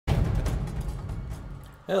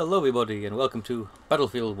Hello everybody and welcome to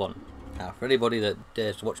Battlefield 1. Now for anybody that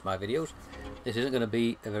dares to watch my videos, this isn't going to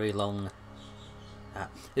be a very long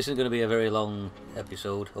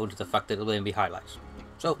episode, owing to the fact that it'll only be highlights.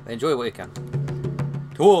 So enjoy what you can.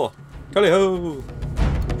 To war! Tally-ho!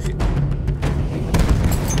 Shit.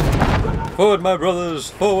 Forward my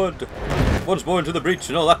brothers, forward! Once more into the breach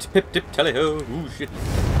and all that, pip-tip tally-ho! Ooh shit.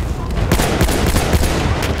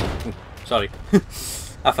 Sorry.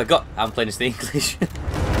 I forgot I'm playing this in English.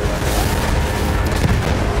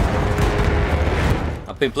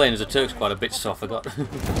 I've been playing as a Turks quite a bit, so I forgot.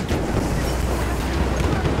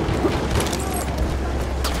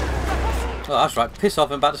 Oh, that's right. Piss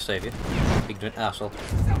off, I'm about to save you. Ignorant arsehole. Do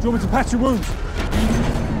you want me to patch your wounds?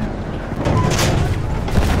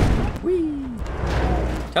 Whee!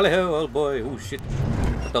 Tally-ho, old boy. Oh shit.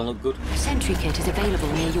 That don't look good. A sentry kit is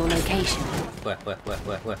available near your location. Where?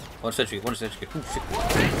 One sentry. Oh shit.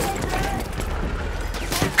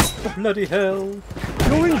 Oh, bloody hell.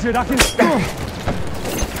 You're injured, I can...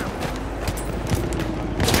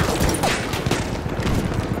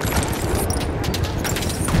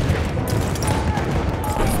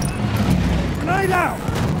 Grenade out!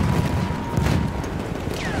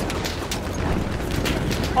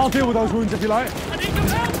 I'll deal with those wounds if you like. I need your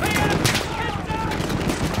help here!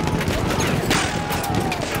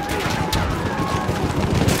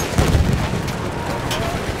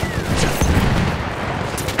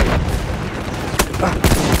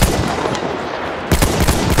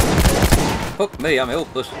 Fuck me, I'm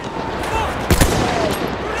helpless.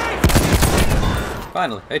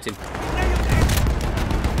 Finally, hit him.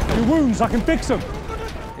 Your wounds, I can fix them.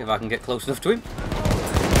 If I can get close enough to him.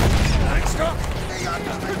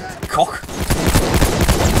 Cock!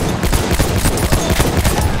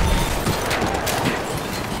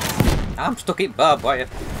 I'm stuck in barbed wire.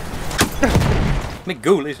 Me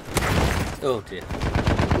ghoulies. Oh dear.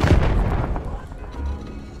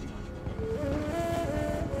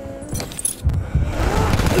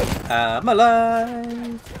 I'm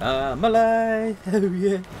alive! I'm alive! Oh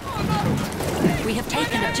yeah! We have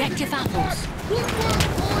taken objective apples.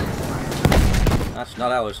 That's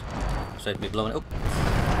not ours. Saved me blowing it up.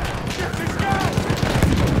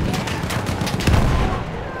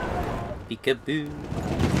 Peekaboo!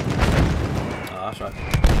 Oh, that's right.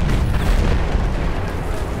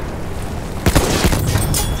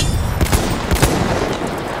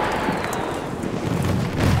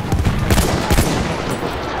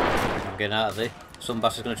 Getting out of there. Some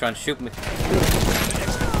bastard's going to try and shoot me.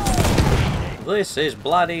 This is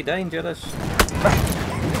bloody dangerous. Here's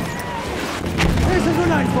a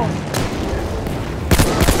grenade for you.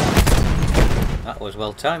 That was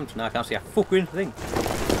well timed. Now I can't see a fucking thing.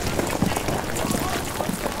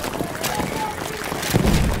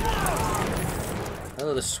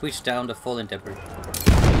 Oh, the sweet sound of falling debris.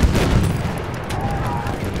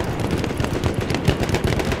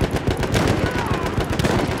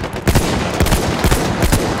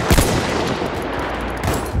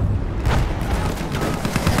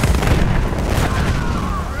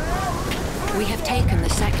 We have taken the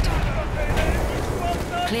sector.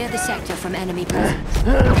 Clear the sector from enemy presence.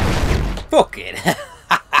 Fuck it!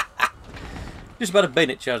 Just about a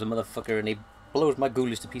bayonet charge the motherfucker and he blows my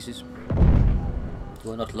ghoulies to pieces.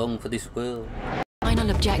 You are not long for this world.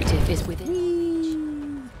 Final objective is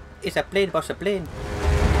within. It's a plane, boss, a plane.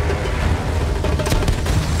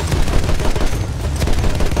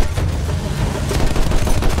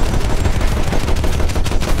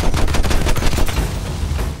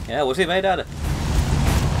 Yeah, what's he made out of?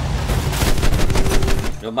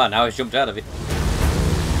 Don't mind now, he's jumped out of it.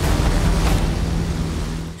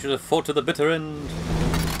 Should have fought to the bitter end.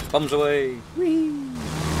 Bombs away. Whee!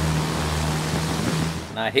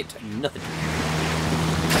 And I hit nothing.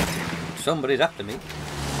 Somebody's after me.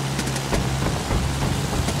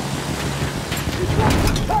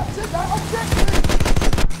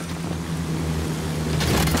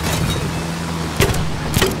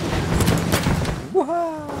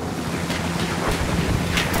 Woohoo!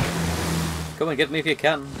 Come and get me if you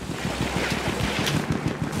can.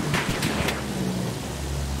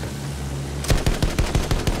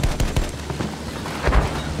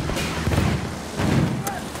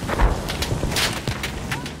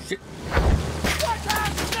 Shit.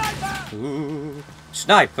 Ooh.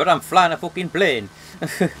 Sniper, I'm flying a fucking plane.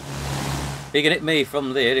 He can hit me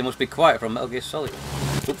from there, he must be quiet from Metal Gear Solid.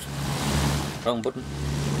 Oops. Wrong button.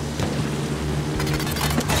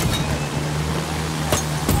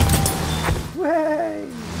 Way!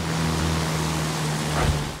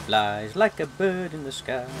 Flies like a bird in the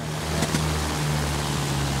sky.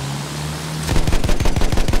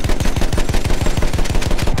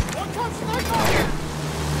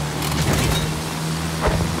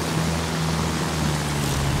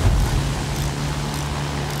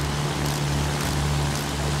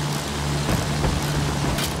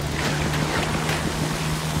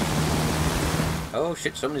 Oh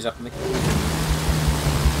shit, somebody's after me.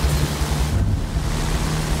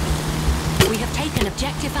 We have taken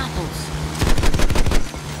objective apples.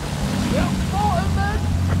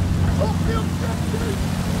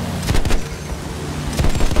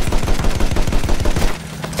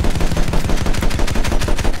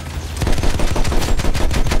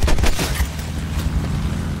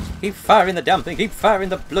 Keep firing the damn thing, keep firing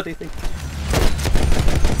the bloody thing.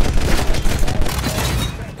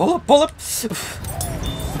 Pull up, pull up!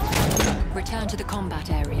 Return to the combat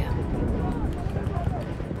area.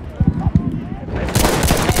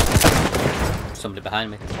 Somebody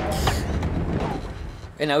behind me.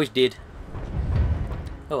 And now he's dead.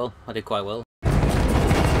 Oh well, I did quite well. We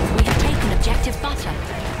have taken objective butter.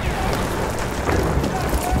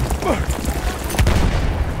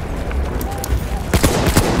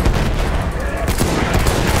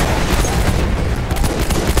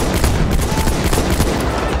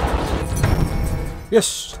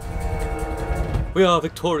 Yes! We are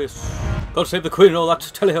victorious. God save the Queen and all that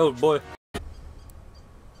tally-ho, boy.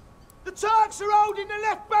 The Turks are holding the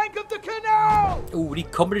left bank of the canal! Ooh, he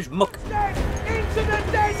communist muck. Into the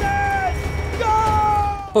desert!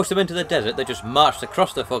 Go! Push them into the desert, they just marched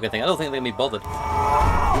across the fucking thing. I don't think they're gonna be bothered.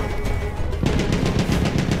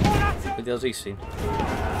 With the LZ scene.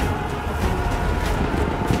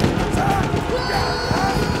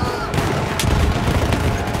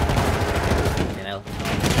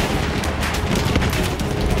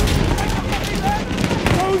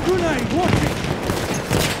 Throw grenade, watch it!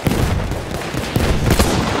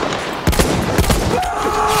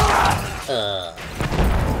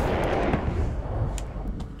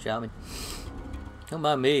 Charming. Don't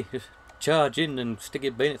mind me, just charge in and stick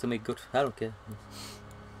your bayonet to me gut. I don't care.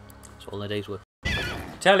 That's all the day's work.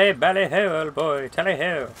 Tally bally ho, old boy, tally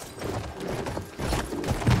ho.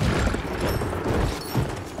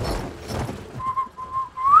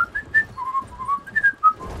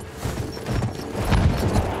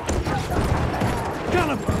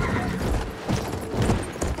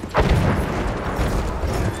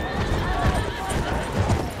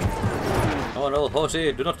 Come on, old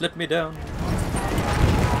horsey, do not let me down.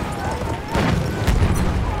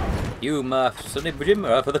 You, my sonny Jim,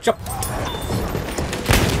 are for the chop.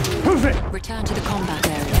 Who's it? Return to the combat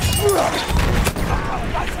area.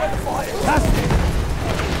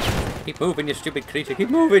 Keep moving, you stupid creature, keep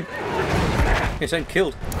moving. He's then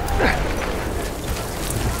killed.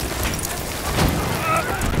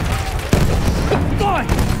 Die!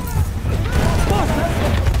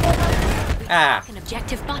 Ah! An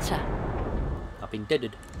objective butter. I've been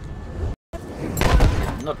deaded.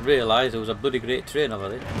 Not realised there was a bloody great train over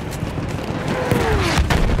there.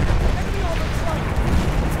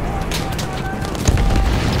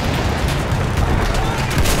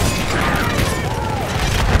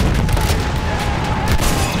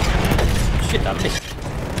 Shit, I missed.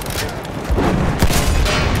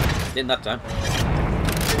 Didn't that time.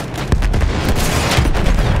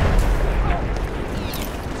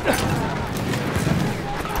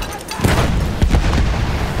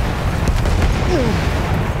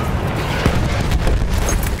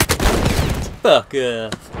 Fuck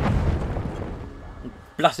off.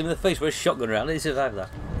 Blast him in the face with a shotgun round. He survived that.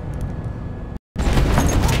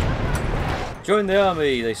 Join the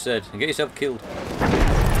army, they said, and get yourself killed.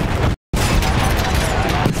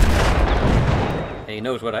 And he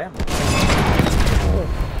knows what I am.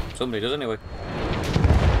 Somebody does anyway.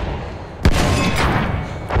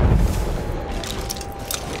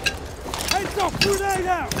 Heads up, grenade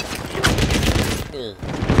out! Ugh.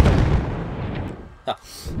 Ah,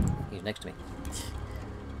 he's next to me.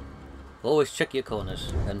 Always check your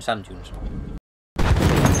corners and sand dunes.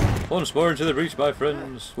 Once more into the breach, my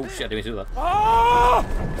friends. Oh shit, I didn't do that. Ah!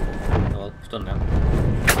 Oh well, it's done now.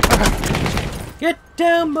 Get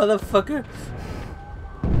down, motherfucker!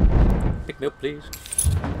 Pick me up, please.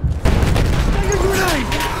 Take a grenade!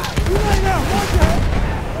 Grenade out, watch out!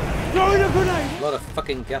 Throw in a grenade! A lot of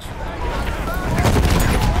fucking gas.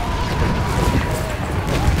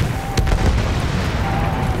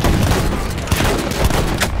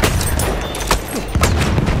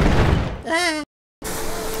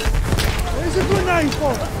 There's a grenade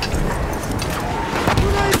for it!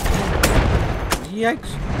 Grenade!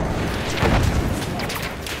 Yikes!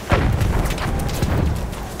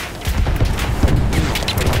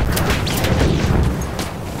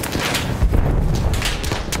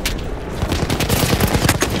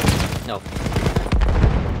 No.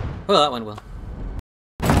 Well, that went well.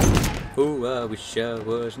 Oh, I wish I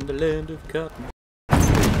was in the land of cotton.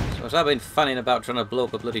 So as I've been fanning about trying to blow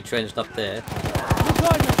up a bloody train that's not there.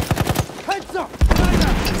 Heads up! Grenade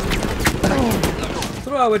out! What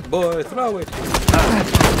Throw it, boy, throw it.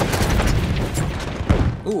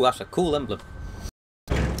 Ooh, that's a cool emblem.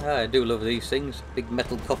 I do love these things. Big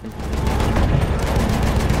metal coffin.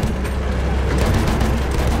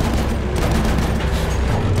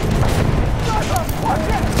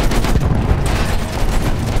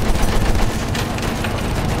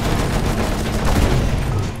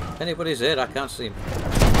 Anybody's there? I can't see him.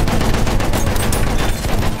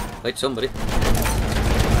 Wait, somebody.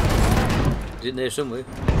 He's in there somewhere.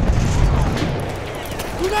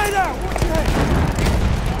 Grenade out! Watch your head!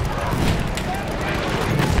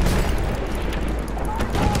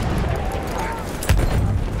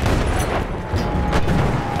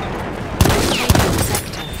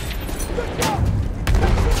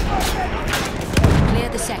 Clear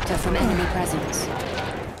the sector from enemy presence.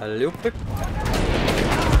 Hello.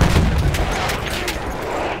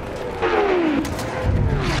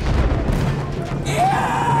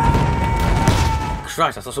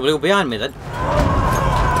 Christ, I thought somebody was behind me then.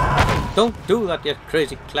 Don't do that, you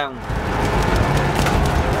crazy clown.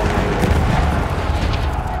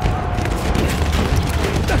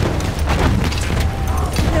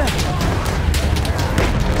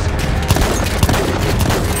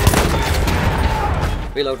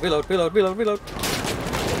 Reload, reload, reload, reload, reload.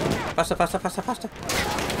 Faster, faster, faster, faster.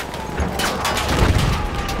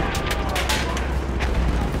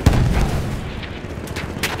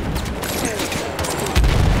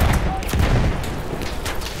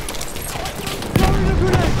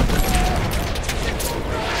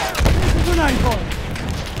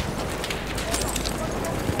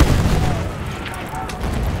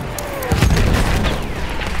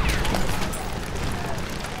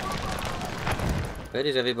 Where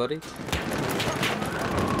is everybody?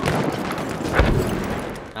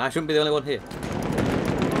 I shouldn't be the only one here.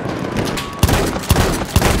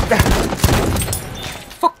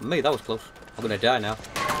 Fuck me, that was close. I'm gonna die now.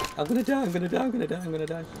 I'm gonna die, I'm gonna die, I'm gonna die, I'm gonna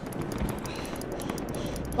die.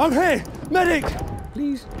 I'm here! Medic!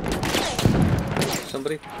 Please.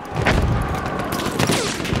 Somebody.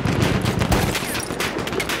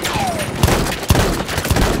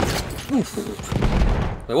 Oof.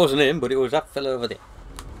 It wasn't him, but it was that fella over there.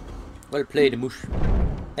 Well played, Mush.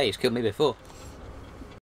 Hey, he's killed me before.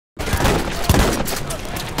 I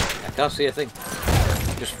can't see a thing.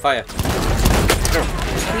 Just fire. We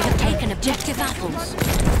have taken objective apples.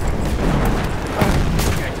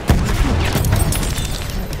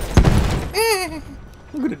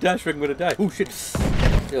 I'm gonna die, Shrek, I'm gonna die. Oh shit.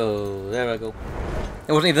 Oh, there I go.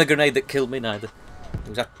 It wasn't even the grenade that killed me neither. It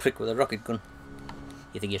was that prick with a rocket gun.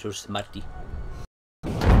 You think you're so smarty?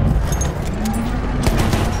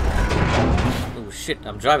 Oh shit,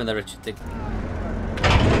 I'm driving the wretched thing.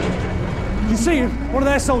 You see him? One of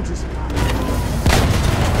their soldiers.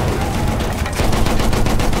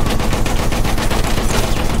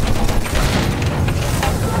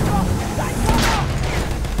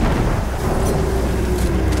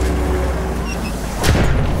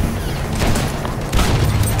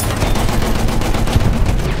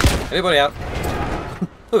 Everybody out.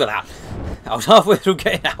 Look at that. I was halfway through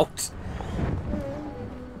getting out.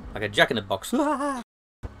 Like a jack in a box.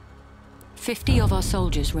 50 of our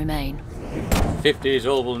soldiers remain. 50 is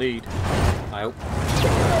all we'll need. I hope.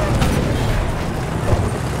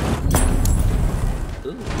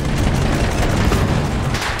 Ooh.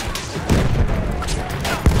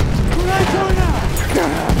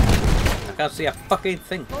 I can't see a fucking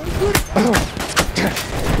thing.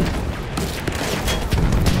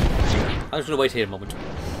 I'm just gonna wait here a moment.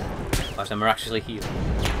 Whilst I'm miraculously healed.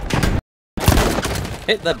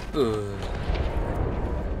 Hit the...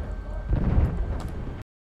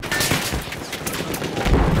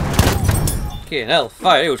 Fucking hell,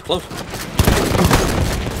 fire, it was close.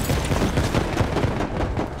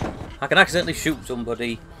 I can accidentally shoot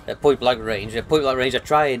somebody at point blank range. At point blank range I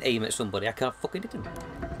try and aim at somebody, I can't fucking hit him.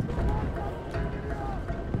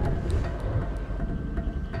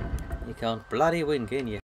 You can't bloody win, can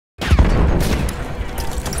you?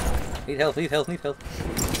 Need health, need health, need health.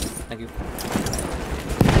 Thank you.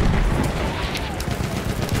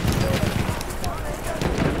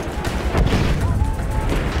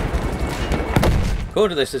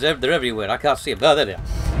 According to this, they're everywhere. I can't see them. Oh, there they are.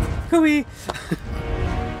 Hooey!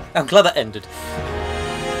 I'm glad that ended.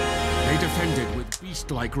 They defended with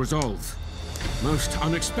beast-like resolve. Most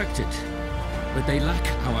unexpected. But they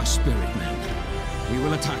lack our spirit, men. We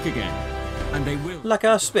will attack again. And they will... Like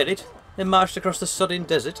our spirit? They marched across the sodden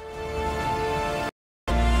desert?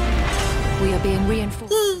 We are being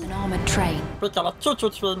reinforced with an armoured train. Let's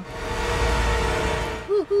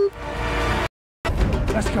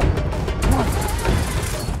go.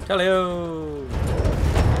 Hello!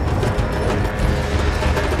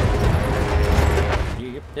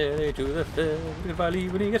 Daily to the fair, if I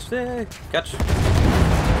leave when he gets there. Catch.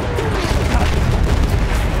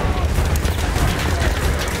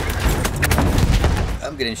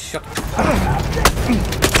 I'm getting shot.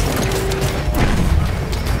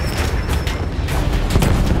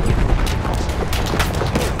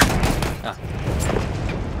 Ah.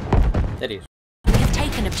 There he is. We have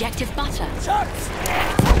taken objective butter.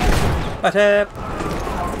 Butter!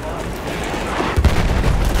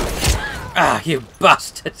 Ah, you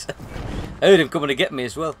bastard! I heard him coming to get me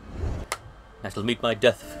as well. I shall meet my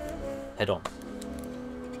death head on.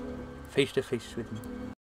 Face to face with me.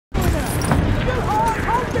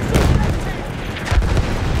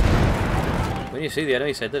 When you see the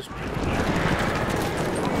enemy, said this.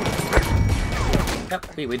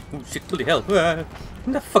 Yep, we win. Oh shit, bloody hell. Get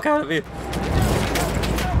the fuck out of here.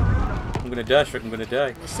 I'm gonna die, Shrek, I'm gonna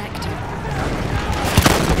die. The sector.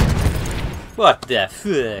 What the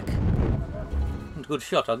fuck? Good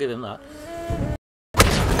shot, I'll give him that.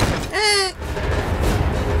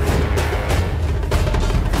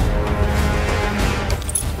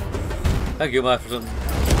 Thank you, my friend.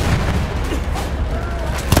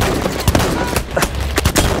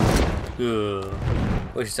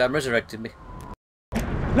 Wish Sam resurrected me.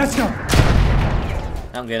 Let's go.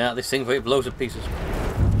 I'm getting out of this thing before it blows to pieces.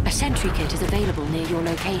 A sentry kit is available near your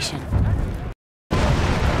location.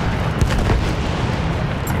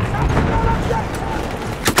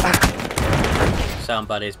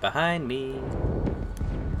 Somebody's behind me.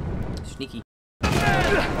 Sneaky.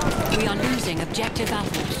 We are losing objective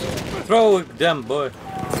apples. Throw it, damn boy.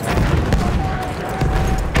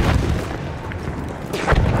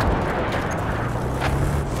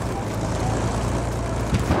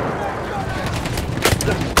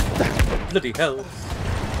 Bloody hell.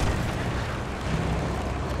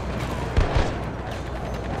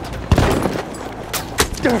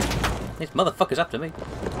 This motherfucker's after me.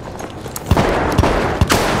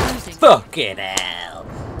 Fucking hell!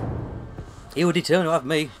 He would determine to have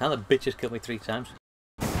me, and the bitch has killed me 3 times.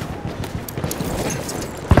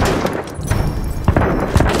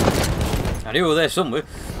 I knew you were there somewhere.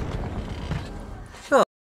 Oh.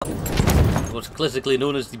 What's classically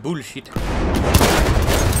known as the bullshit.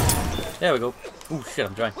 There we go. Oh shit,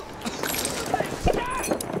 I'm drying.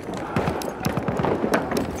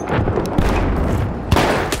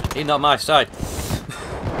 He's not my side.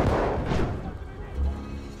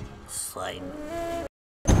 Fine.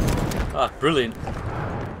 Ah, brilliant.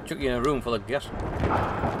 Chuck you in a room full of gas.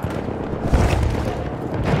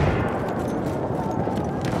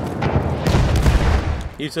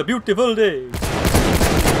 It's a beautiful day.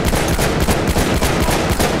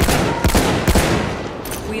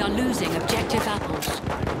 We are losing objective apples.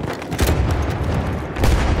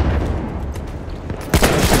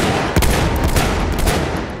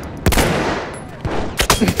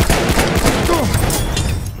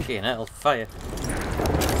 Fucking hell, fire.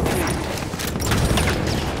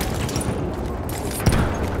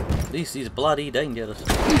 At least he's bloody dangerous. We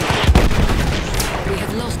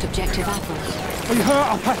have lost objective apples. Are you hurt?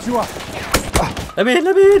 I'll patch you up. Let me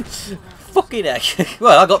in! Fucking heck.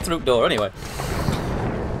 Well, I got through the door anyway.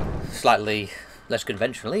 Slightly less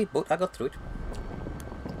conventionally, but I got through it.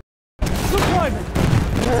 Look behind me.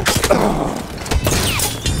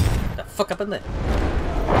 The fuck happened there?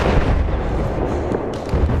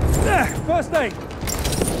 There, first aid.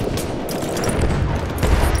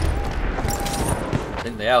 I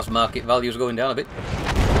think the house market value is going down a bit.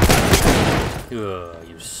 Oh,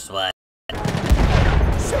 you swine.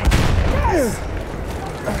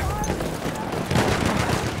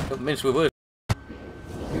 Don't mince with words.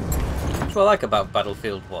 That's what I like about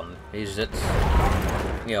Battlefield 1 is that,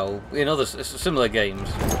 you know, in other similar games,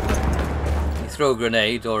 you throw a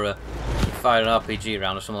grenade or you fire an RPG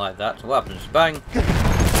round or something like that. What happens? Bang! Do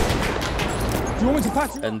you want me to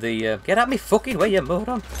patch you up? And the get at me fucking way, you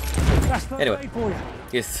moron! That's the Anyway. aid for you.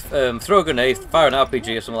 You throw a grenade, fire an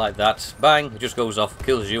RPG or something like that, bang, it just goes off,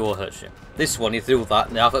 kills you or hurts you. This one, you threw that,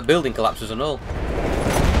 and half a building collapses and all.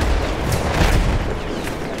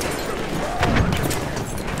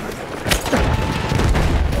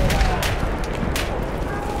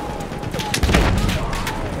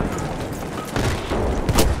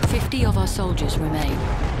 Of our soldiers remain.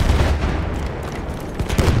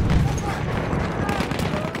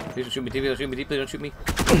 Please don't shoot me, please don't shoot me, please don't shoot me.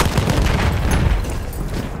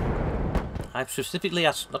 I've specifically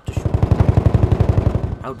asked not to shoot.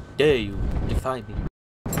 How dare you defy me?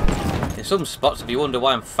 In some spots, if you wonder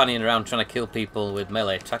why I'm fanning around trying to kill people with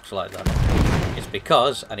melee attacks like that, it's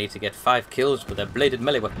because I need to get 5 kills with a bladed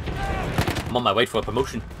melee weapon. I'm on my way for a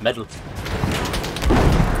promotion, medal.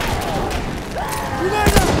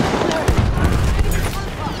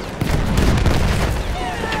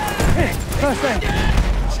 First aid.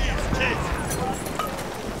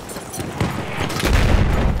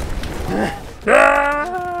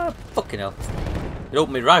 Fucking hell. It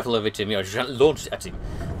opened my rifle over to me, I just launched it at him.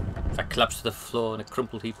 I collapsed to the floor in a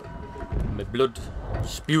crumpled heap. My blood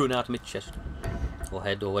spewing out of my chest. Or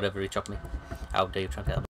head, or whatever he chopped me. How dare you try to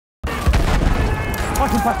help me? I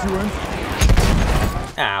can patch your wounds.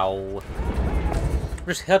 Ow.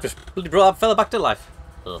 I just bloody brought that fella back to life.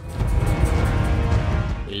 Ugh.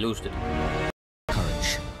 He lost it.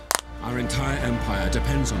 Courage. Our entire empire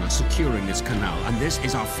depends on us securing this canal, and this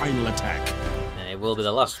is our final attack. And it will be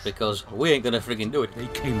the last, because we ain't gonna friggin' do it. They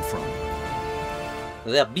came from.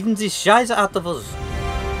 They are beating the shies out of us.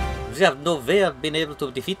 We have no way of being able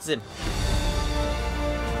to defeat them.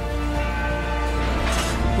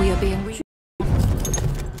 We are being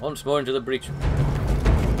Once more into the breach.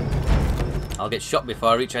 I'll get shot before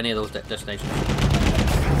I reach any of those destinations.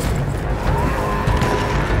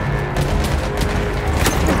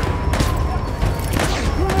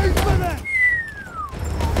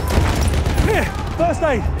 Here, first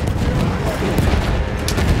aid.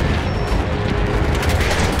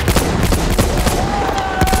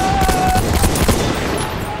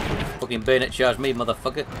 Fucking bayonet charge me,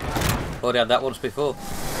 motherfucker. Already had that once before.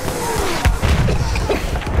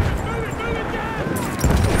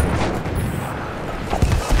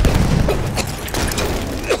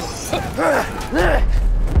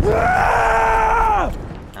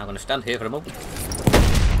 I'm gonna stand here for a moment.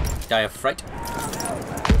 Die of fright.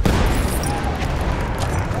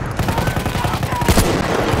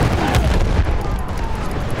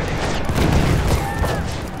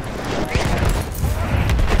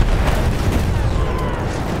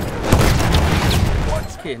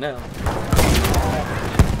 Okay, now.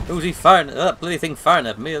 Who's he firing at? That bloody thing firing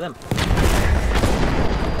at me or them?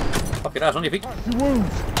 Fuck it, ass on your feet. Your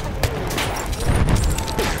wounds.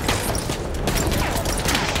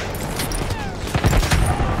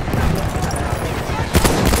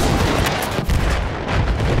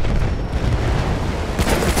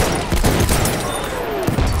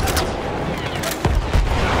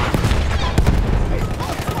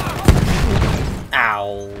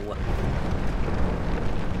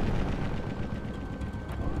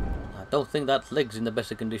 Don't think that leg's in the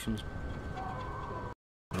best of conditions.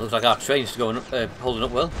 Looks like our train's going up, holding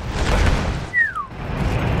up well.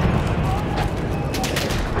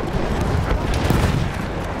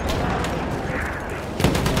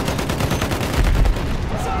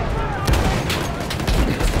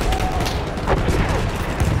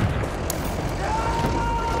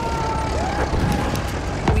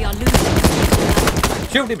 We are losing.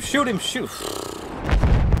 Shoot him! Shoot him! Shoot!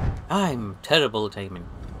 I'm terrible at aiming.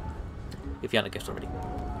 If you hadn't guessed already.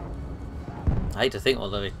 I hate to think what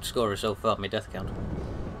the score is so far, my death count.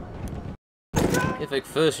 If at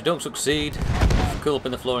first you don't succeed, curl up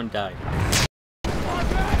in the floor and die.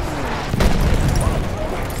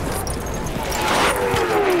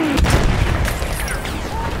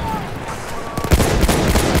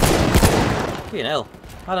 Fucking hell,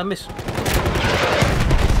 how'd I miss?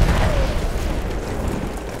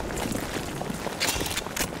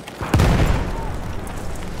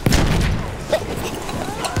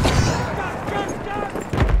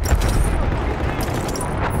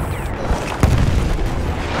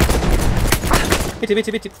 Hit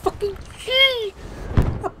him, fucking shit!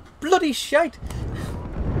 A bloody shite!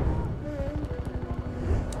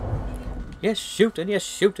 Yes, shoot, and yes,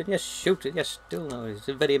 shoot, and yes, shoot, and yes, still no, it's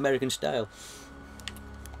a very American style.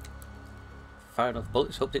 Fire enough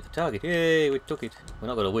bullets, hope to hit the target. Yay, we took it. We're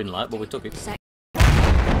not going to win like, but we took it.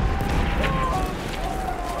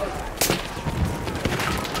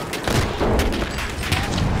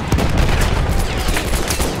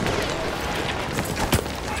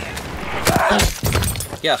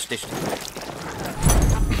 Ja, stitched.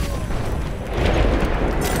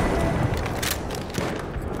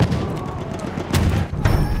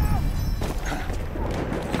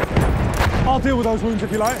 I'll deal with those wounds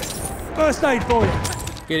if you like. First aid for you.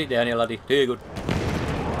 Get it down here, laddie. Do you good.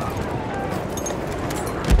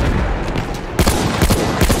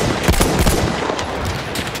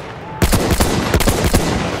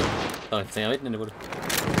 Don't think I'm hitting anybody.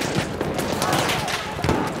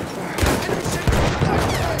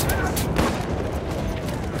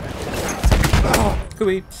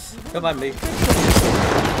 Cooey, don't mind me.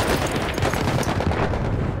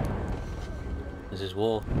 This is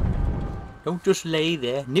war. Don't just lay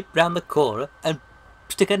there, nip round the corner, and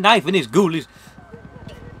stick a knife in his ghoulies.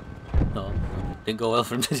 No, didn't go well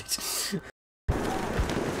for him, did it?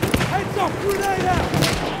 Heads up, grenade out!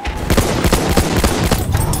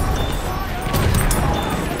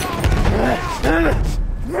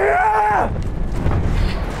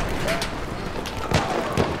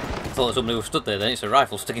 thought somebody was stood there, then it's a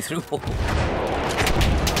rifle sticking through a wall.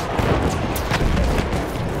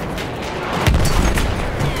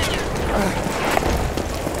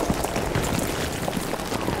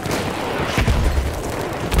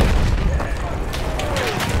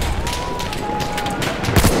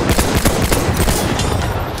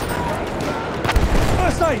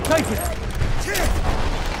 First aid, take it!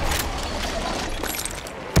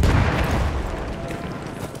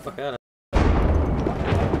 Fuck out of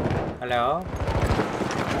Hello?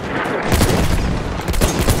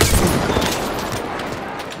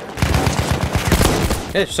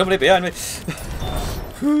 There's somebody behind me.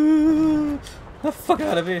 The fuck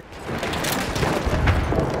out of here.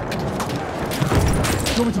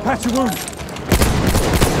 You want me to patch your wound?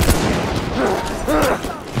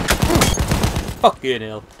 Fucking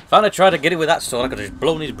hell. If I'd have tried to get it with that sword, I could have just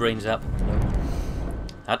blown his brains out.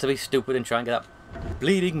 Had to be stupid and try and get that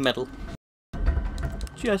bleeding metal.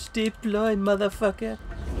 Just deploy, motherfucker.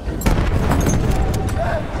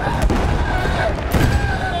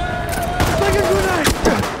 Take a grenade!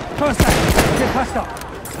 First aid, get patched up.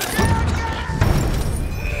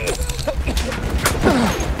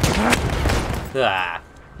 Ah.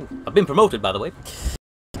 I've been promoted, by the way.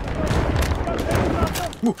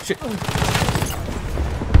 Ooh, shit.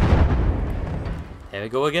 There we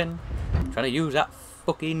go again. Trying to use that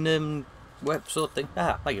fucking web sword thing.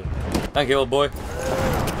 Ah, thank you. Thank you, old boy.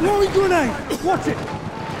 Throwing grenade! Watch it!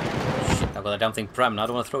 Shit, I've got that damn thing primed now. I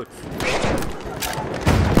don't want to throw it.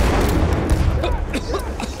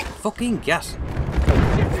 Fucking gas.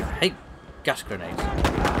 I hate gas grenades.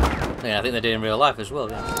 Yeah, I think they do in real life as well,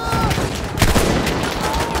 yeah.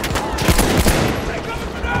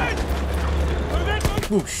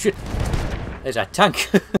 Oh shit. There's a tank.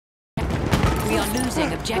 We are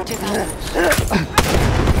losing objective Alpha.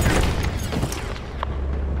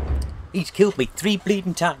 He's killed me 3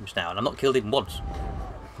 bleeding times now, and I'm not killed him once.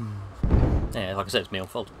 Yeah, like I said, it's my own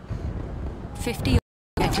fault. 50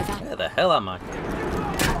 objective Alpha. Where the hell am I?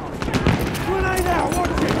 Grenade out,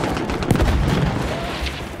 watch it!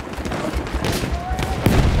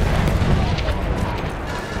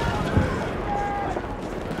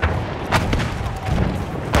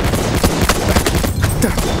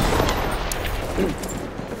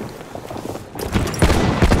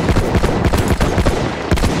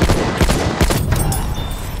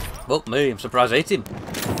 Well, me, I'm surprised I hit him.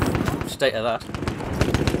 State of that.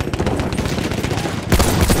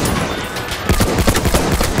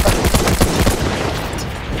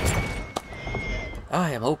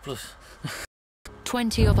 I am hopeless.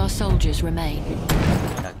 20 of our soldiers remain.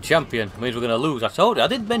 That champion means we're going to lose. I told you, I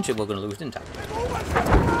did mention we're going to lose, didn't I?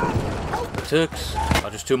 The Turks are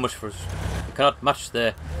just too much for us. We cannot match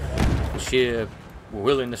their sheer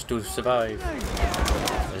willingness to survive.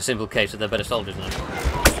 It's a simple case that they're better soldiers than us.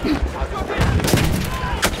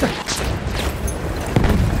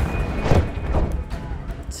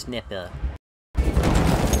 Snapper.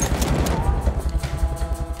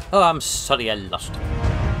 Oh, I'm sorry I lost.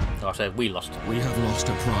 Oh, I said we lost. We have lost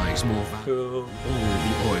a prize more valuable than all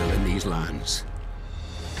the oil in these lands.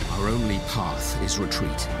 Our only path is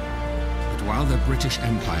retreat. But while the British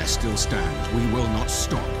Empire still stands, we will not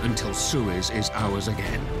stop until Suez is ours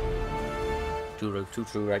again. Too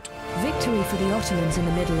true, right. Victory for the Ottomans in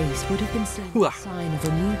the Middle East would have been seen as a sign of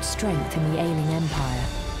renewed strength in the ailing empire.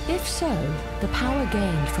 If so, the power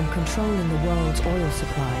gained from controlling the world's oil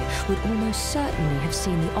supply would almost certainly have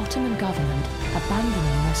seen the Ottoman government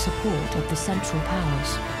abandoning their support of the Central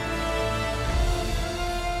Powers.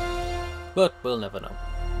 But we'll never know.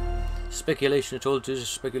 Speculation, I told you, is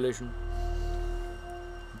speculation.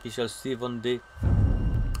 We shall see one day.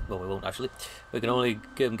 Well, we won't actually. We can only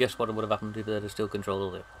guess what would have happened if they'd still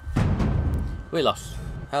controlled it. We lost.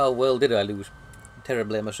 How well did I lose?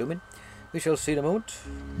 Terribly, I'm assuming. We shall see in a moment.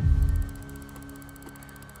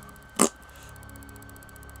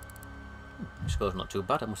 Score's not too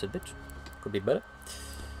bad, I must admit. Could be better.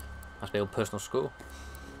 That's my own personal score.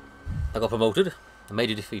 I got promoted. A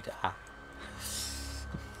major defeat. Ah.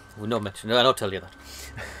 Well, no mention. No, I'll tell you that.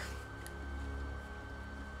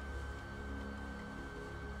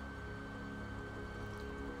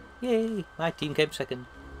 Yay! My team came second.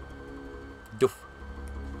 Duff.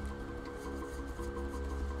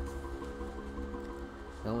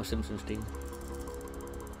 Homer Simpson's team.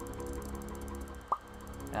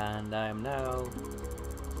 And I am now...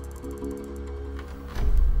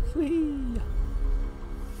 Whee!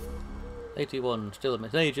 81, still a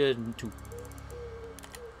major, and 2.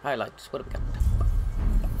 Highlights, what have we got?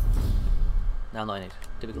 Now 98,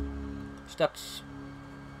 typical. Stats.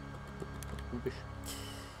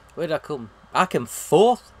 Where did I come? I came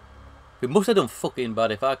 4th? We must have done fucking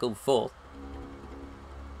bad if I come fourth.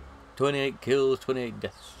 28 kills, 28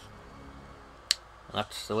 deaths. And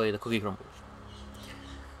that's the way the cookie crumbles.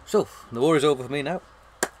 So, the war is over for me now.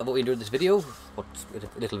 I hope you enjoyed this video. What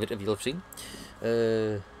little bit of you'll have seen.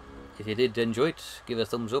 If you did enjoy it, give it a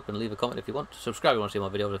thumbs up and leave a comment if you want. Subscribe if you want to see more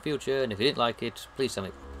videos in the future. And if you didn't like it, please tell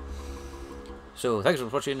me. So, thanks for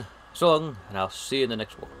watching. So long, and I'll see you in the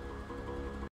next one.